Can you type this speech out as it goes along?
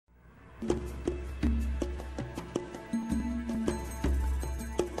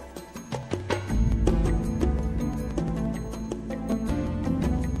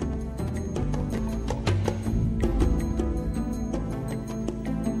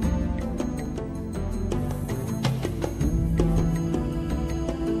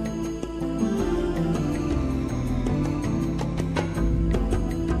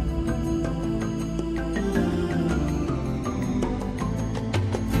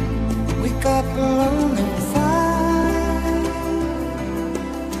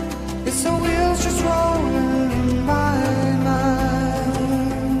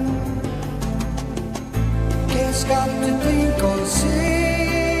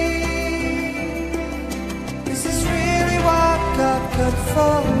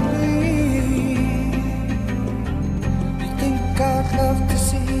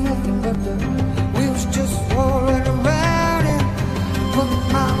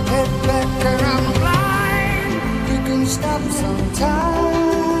head back around the blind. You can stop sometime.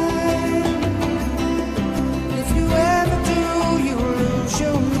 If you ever do, you lose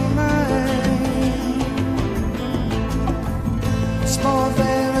your mind. It's more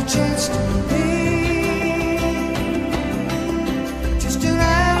than a chance to be, just an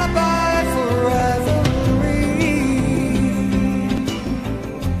alibi for rivalry.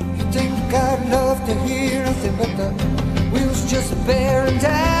 You think I'd love to hear nothing but the wheels just bearing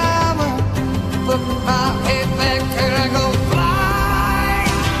down. Put my head back and I go fly.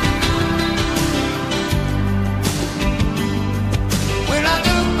 When I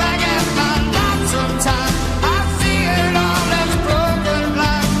look back at my life sometimes, I see it all as broken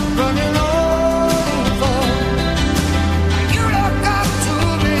life running over. You look up to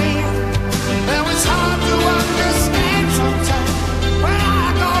me, and it's hard to understand sometimes. When I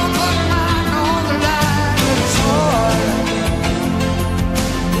go put mine on the line, it's hard.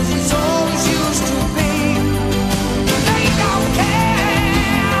 It's always used to be. They don't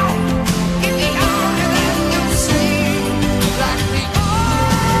care if the older than you see, like the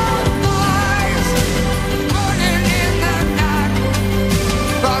old boys running in the night.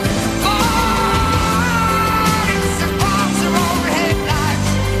 But God, it's the clouds of overhead lights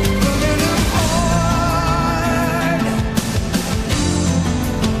running apart.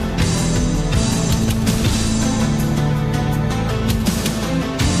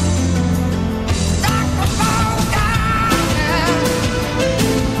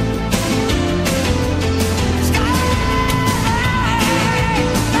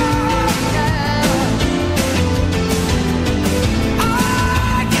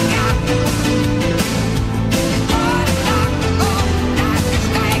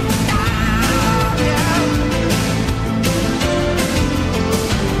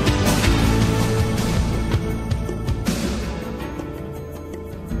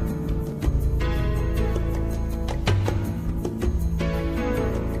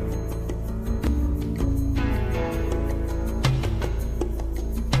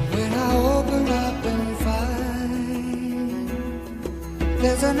 When I open up and find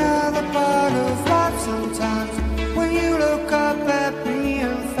there's another part of life sometimes, when you look up at me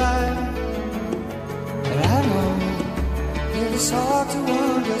and find that I know it's hard to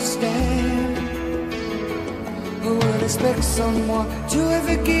understand. Who would expect someone to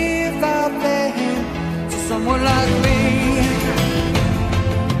ever give out their hand to someone like me?